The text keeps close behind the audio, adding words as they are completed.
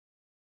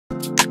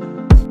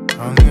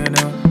Hi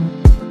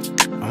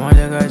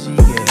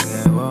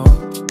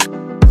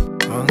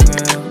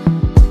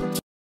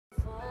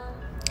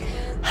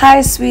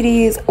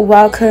sweeties,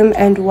 welcome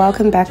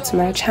back to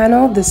my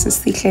channel. This is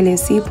Sihlele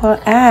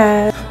Sipho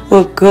and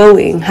we're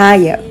going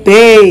higher,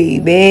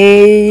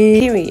 baby.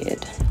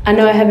 Period. I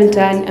know I haven't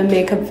done a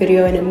makeup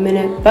video in a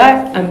minute,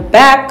 but I'm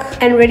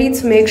back and ready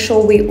to make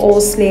sure we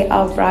all slay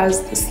our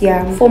brows this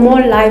year. For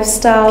more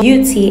lifestyle,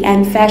 beauty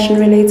and fashion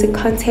related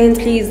content,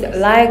 please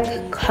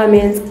like,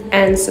 comment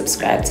and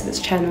subscribe to this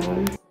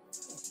channel.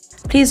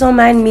 Please don't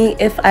mind me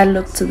if I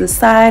look to the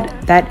side.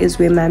 That is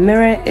where my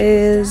mirror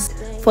is.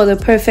 For the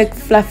perfect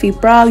fluffy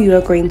brow, you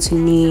are going to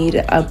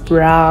need a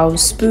brow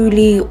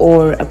spoolie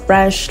or a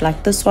brush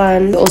like this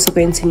one. You're also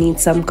going to need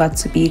some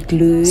got2b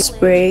glue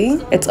spray.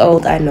 It's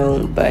old, I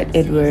know, but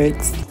it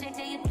works.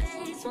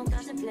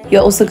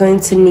 You're also going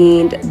to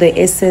need the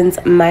Essence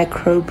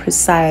Micro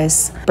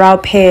Precise brow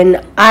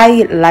pen.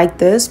 I like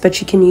this, but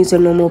you can use a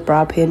normal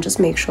brow pen. Just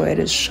make sure it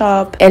is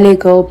sharp. LA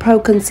Girl Pro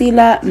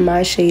Concealer.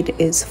 My shade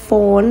is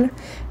Fawn.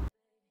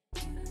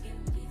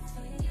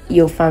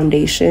 Your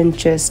foundation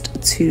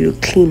just to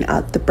clean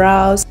out the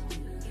brows.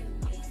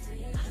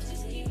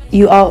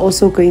 You are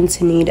also going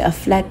to need a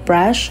flat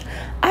brush.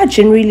 I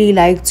generally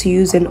like to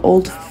use an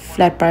old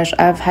flat brush.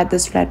 I've had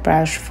this flat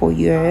brush for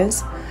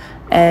years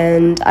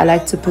and I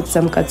like to put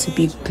some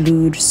got2b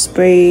glued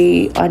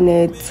spray on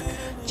it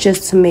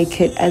just to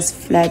make it as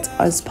flat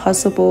as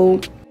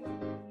possible.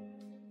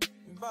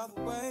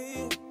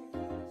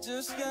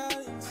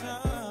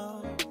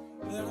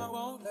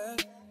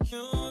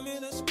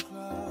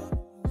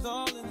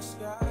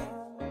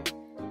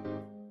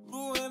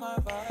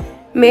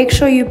 Make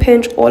sure you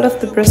pinch all of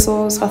the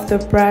bristles of the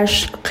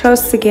brush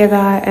close together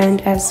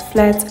and as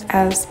flat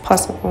as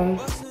possible.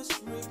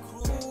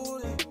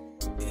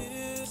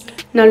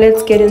 Now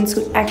let's get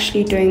into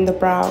actually doing the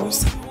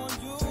brows.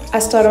 I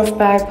start off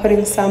by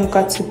putting some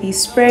got2b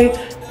spray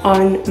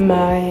on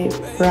my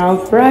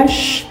brow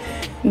brush,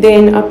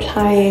 then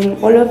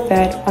applying all of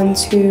that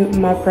onto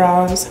my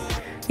brows.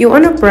 You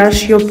want to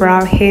brush your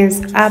brow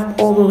hairs up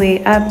all the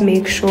way up.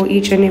 Make sure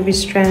each and every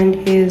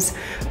strand is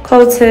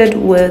coated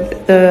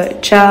with the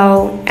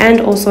gel,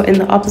 and also in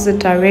the opposite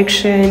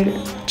direction,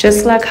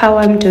 just like how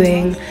I'm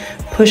doing.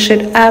 Push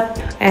it up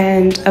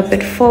and a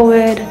bit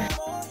forward.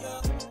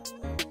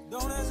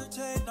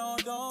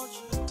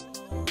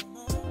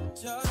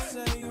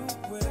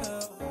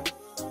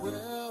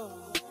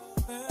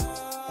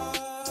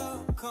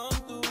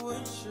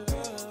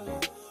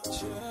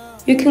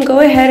 You can go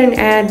ahead and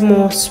add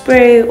more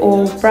spray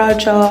or brow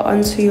gel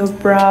onto your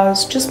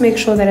brows. Just make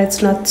sure that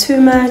it's not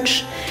too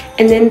much,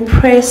 and then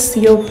press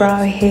your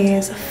brow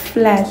hairs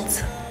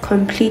flat,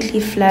 completely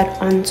flat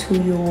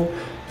onto your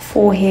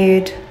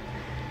forehead.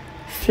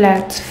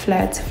 Flat,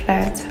 flat,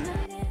 flat.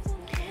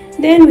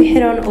 Then we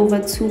head on over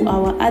to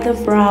our other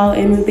brow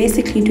and we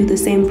basically do the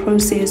same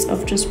process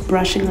of just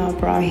brushing our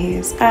brow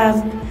hairs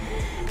up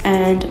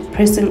and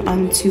pressing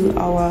onto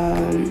our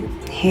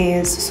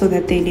hairs so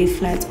that they lay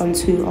flat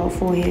onto our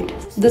forehead.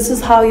 This is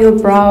how your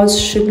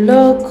brows should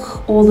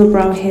look, all the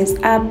brow hairs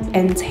up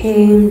and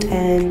tamed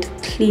and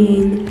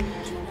clean.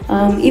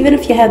 Even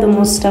if you have the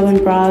most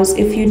stubborn brows,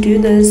 if you do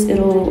this,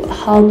 it'll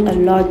help a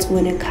lot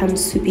when it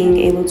comes to being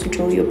able to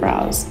draw your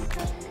brows.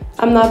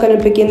 I'm now going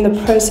to begin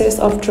the process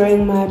of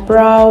drawing my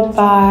brow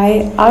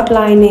by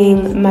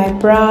outlining my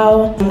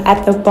brow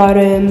at the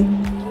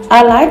bottom.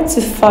 I like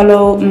to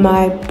follow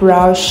my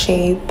brow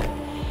shape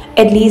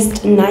at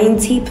least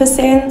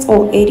 90%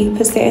 or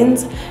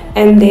 80%,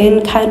 and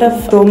then kind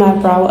of draw my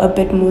brow a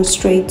bit more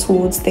straight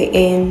towards the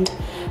end.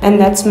 And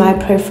that's my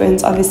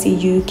preference. Obviously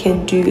you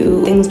can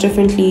do things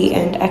differently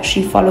and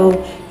actually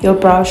follow your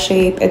brow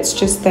shape. It's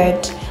just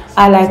that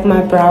I like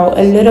my brow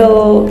a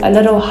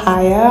little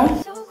higher,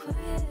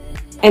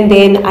 and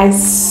then I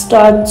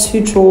start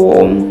to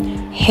draw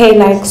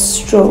hair-like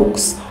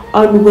strokes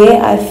on where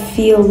I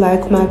feel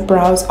like my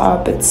brows are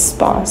a bit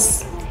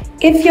sparse.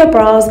 If your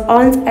brows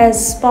aren't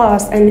as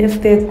sparse and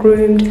if they're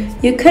groomed,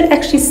 you could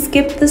actually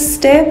skip this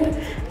step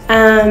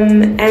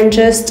and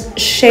just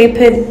shape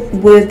it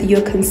with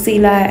your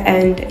concealer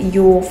and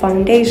your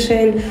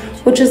foundation,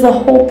 which is the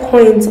whole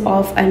point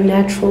of a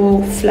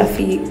natural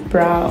fluffy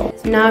brow.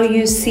 Now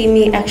you see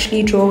me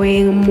actually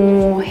drawing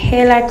more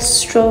hair-like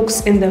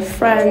strokes in the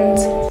front.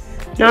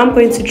 Now I'm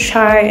going to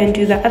try and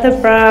do the other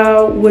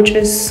brow, which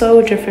is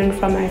so different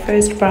from my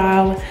first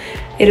brow.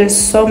 It is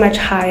so much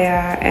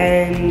higher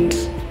and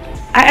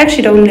I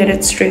actually don't let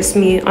it stress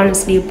me.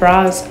 Honestly,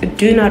 brows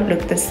do not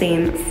look the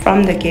same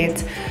from the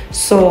get,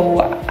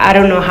 so I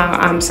don't know how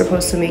I'm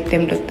supposed to make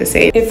them look the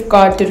same if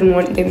God didn't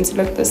want them to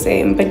look the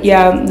same. But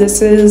yeah,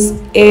 this is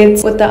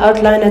it with the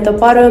outline at the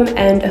bottom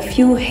and a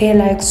few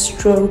hair-like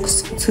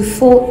strokes to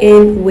fill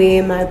in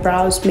where my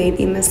brows may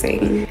be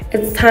missing.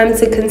 It's time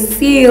to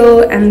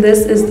conceal, and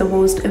this is the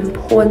most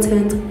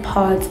important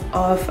part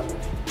of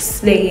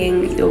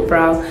slaying your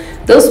brow.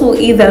 This will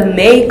either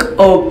make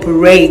or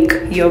break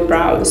your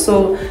brows.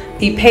 So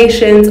be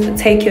patient,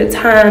 take your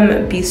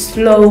time, be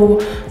slow,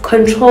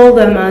 control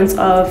the amount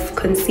of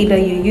concealer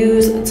you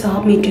use. To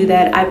help me do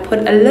that, I put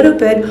a little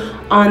bit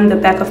on the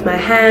back of my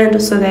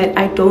hand so that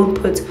I don't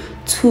put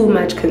too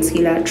much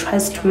concealer.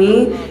 Trust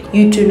me,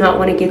 you do not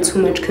want to get too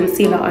much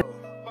concealer on.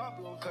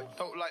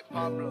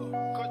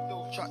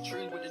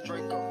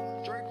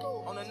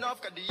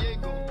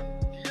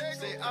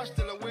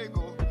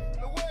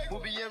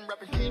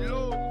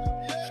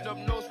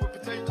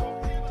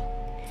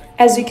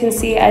 As you can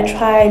see, I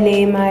try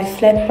lay my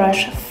flat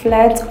brush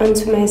flat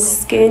onto my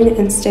skin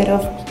instead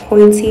of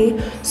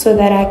pointy so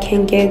that I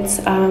can get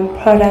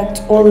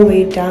product all the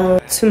way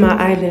down to my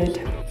eyelid.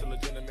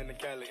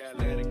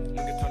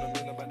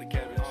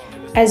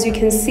 As you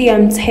can see,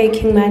 I'm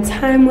taking my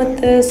time with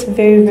this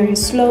very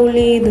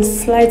slowly. The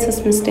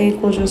slightest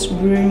mistake will just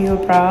ruin your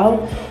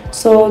brow.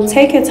 So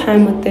take your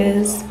time with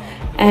this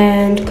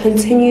and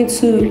continue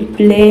to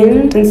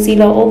blend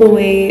concealer all the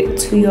way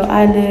to your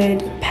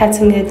eyelid,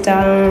 patting it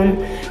down.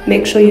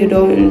 Make sure you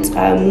don't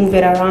move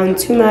it around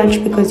too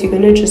much because you're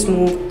going to just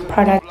move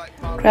product.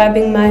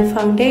 Grabbing my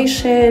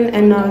foundation,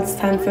 and now it's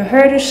time for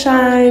her to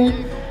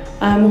shine.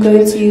 I'm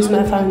going to use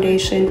my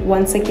foundation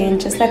once again,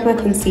 just like my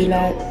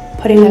concealer,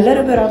 putting a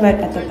little bit of it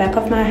at the back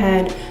of my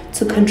hand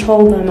to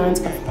control the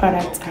amount of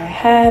product I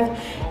have.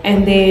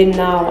 And then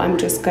now I'm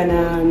just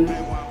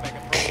gonna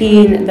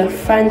clean the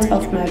front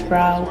of my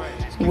brow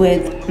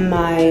with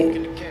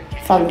my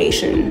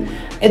foundation.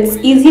 It's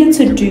easier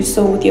to do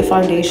so with your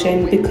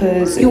foundation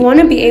because you want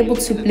to be able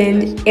to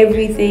blend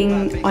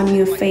everything on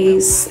your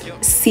face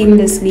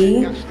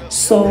seamlessly,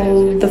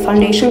 so the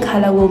foundation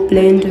color will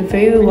blend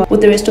very well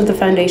with the rest of the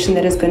foundation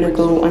that is going to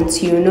go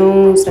onto your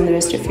nose and the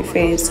rest of your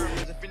face.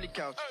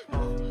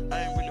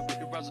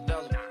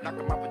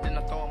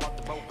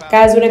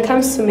 Guys, when it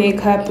comes to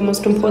makeup, the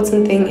most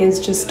important thing is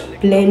just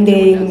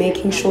blending,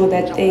 making sure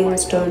that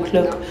things don't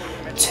look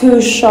too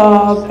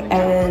sharp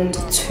and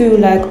too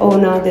like, oh,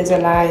 now there's a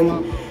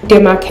line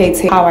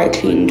demarcating how I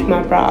cleaned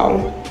my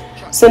brow.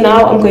 So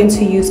now I'm going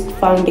to use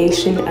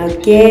foundation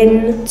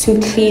again to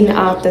clean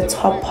out the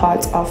top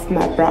part of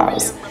my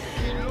brows.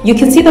 You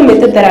can see the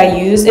method that I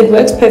use. It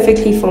works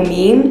perfectly for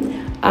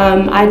me.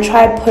 I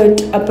try to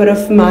put a bit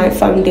of my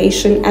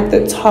foundation at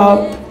the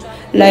top,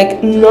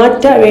 like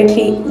not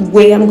directly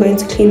where I'm going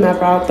to clean my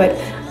brow, but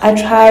I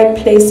try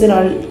to place it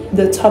on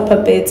the top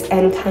a bit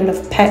and kind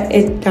of pat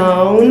it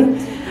down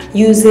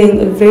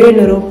using very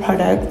little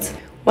product.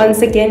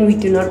 Once again, we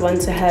do not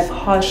want to have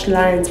harsh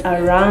lines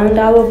around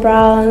our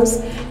brows,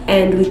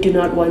 and we do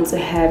not want to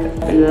have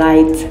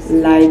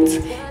light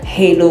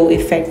halo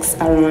effects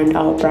around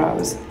our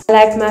brows. I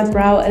like my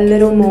brow a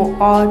little more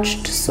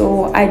arched,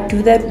 so I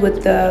do that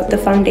with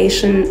the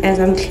foundation as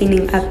I'm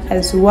cleaning up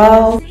as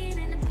well.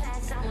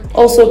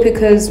 Also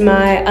because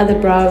my other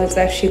brow is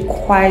actually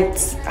quite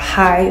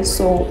high,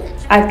 so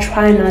I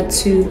try not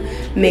to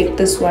make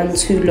this one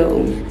too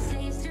low.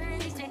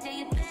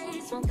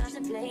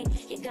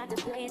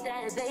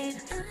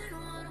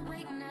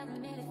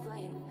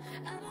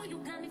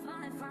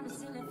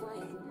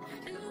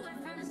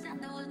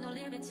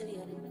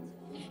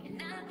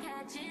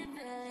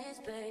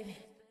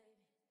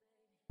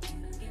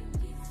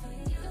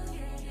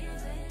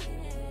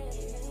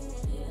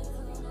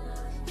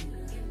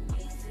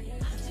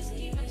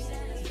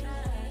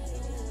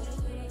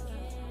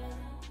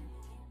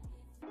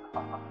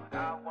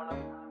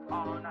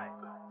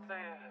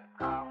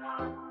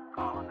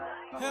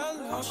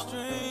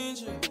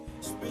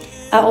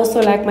 I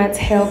also like my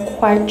tail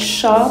quite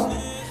sharp,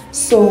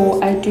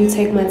 so I do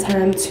take my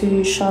time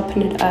to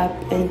sharpen it up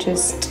and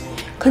just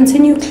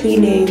continue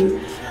cleaning.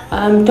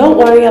 Don't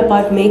worry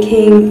about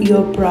making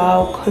your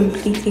brow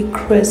completely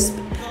crisp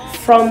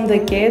from the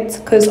get,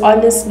 because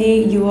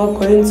honestly you are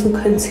going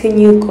to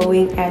continue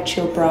going at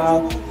your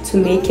brow to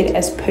make it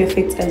as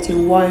perfect as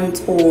you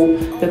want, or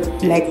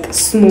like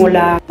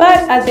smaller.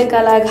 But I think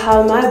I like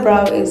how my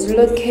brow is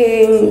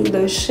looking,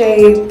 the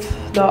shape,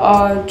 the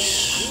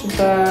arch,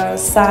 the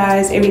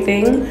size,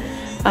 everything.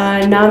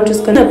 Now I'm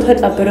just gonna put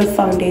a bit of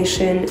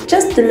foundation,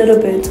 just a little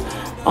bit,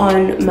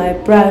 on my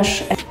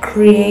brush and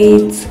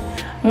create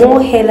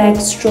more hair-like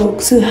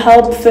strokes to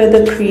help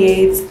further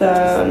create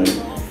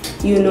the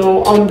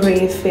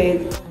ombre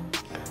effect.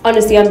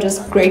 Honestly, I'm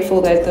just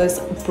grateful that this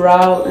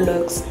brow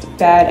looks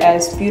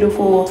badass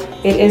beautiful.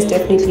 It is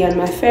definitely on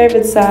my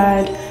favorite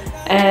side.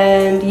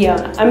 And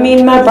yeah, I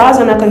mean, my brows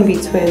are not going to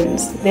be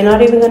twins. They're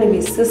not even going to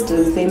be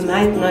sisters. They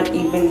might not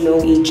even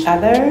know each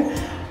other.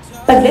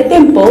 But let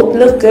them both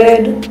look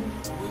good.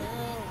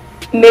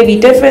 Maybe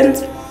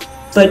different,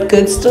 but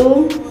good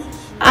still.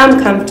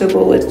 I'm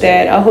comfortable with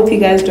that. I hope you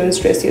guys don't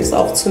stress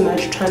yourself too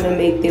much trying to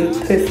make them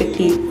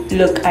perfectly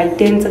look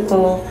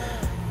identical,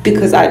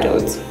 because I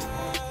don't.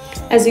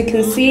 As you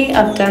can see,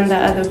 I've done the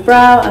other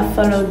brow. I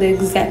followed the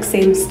exact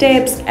same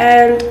steps,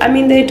 and I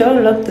mean, they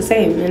don't look the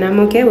same, and I'm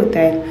okay with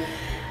that.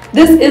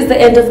 This is the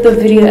end of the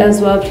video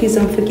as well. Please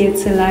don't forget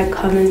to like,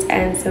 comment,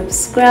 and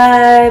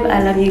subscribe.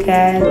 I love you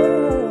guys.